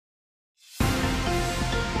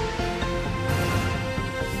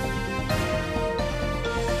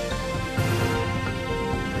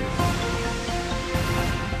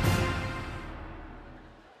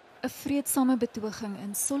vreedsame betoging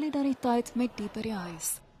in solidariteit met die by die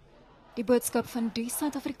huis. Die boodskap van die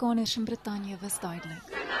Suid-Afrikaners in Brittanje was duidelik.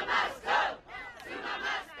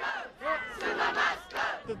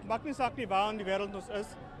 Dit maak nie saak nie waar in die wêreld ons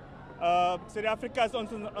is. Suid-Afrika is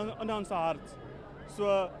ons in ons hart.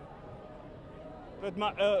 So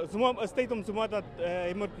Zuma is tyd om Zuma dat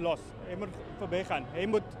hy moet los. Hy moet verbygaan. Hy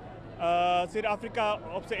moet Suid-Afrika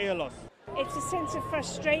op sy eie los. It's a sense of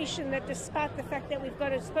frustration that despite the fact that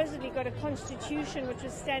we've supposedly got a constitution which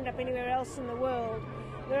would stand up anywhere else in the world,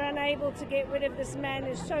 we're unable to get rid of this man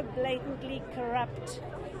who's so blatantly corrupt.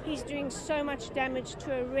 He's doing so much damage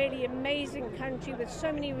to a really amazing country with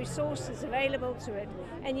so many resources available to it,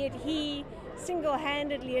 and yet he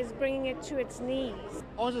single-handedly is bringing it to its knees.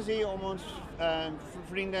 Ons is hier om ons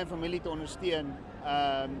vriende en familie te ondersteun.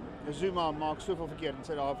 Zuma maak soveel verkeerd in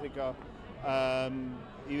Suid-Afrika.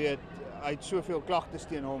 Jy weet, hy het soveel klagtes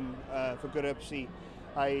teen hom vir korrupsie.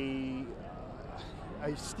 Hy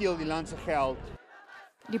steel die land se geld.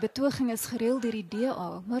 Die betoging is gereël deur die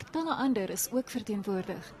DA, maar talle ander is ook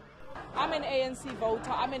verteenwoordig. I'm an ANC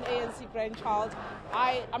voter, I'm an ANC grandchild.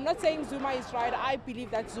 I'm not saying Zuma is right, I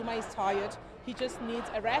believe that Zuma is tired. He just needs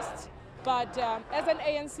a rest. But as an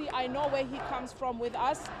ANC, I know where he comes from with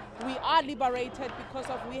us. We are liberated because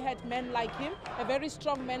we had men like him, a very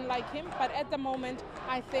strong man like him. But at the moment,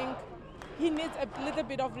 I think he needs a little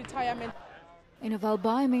bit of retirement. En hoewel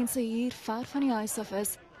baie mense hier ver van die huis af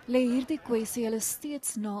is, lê hierdie kwessie hulle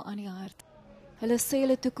steeds na aan die hart. Hulle sê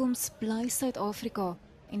hulle toekoms bly Suid-Afrika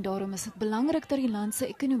en daarom is dit belangrik dat die land se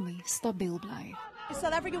ekonomie stabiel bly.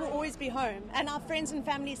 South Africa will always be home, and our friends and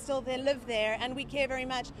family still there, live there, and we care very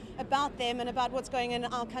much about them and about what's going on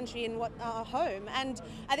in our country and what our home. And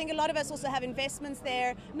I think a lot of us also have investments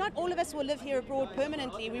there. Not all of us will live here abroad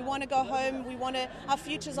permanently. We want to go home. Our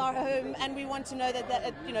futures are home, and we want to know that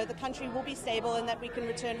the country will be stable and that we can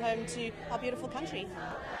return home to our beautiful country.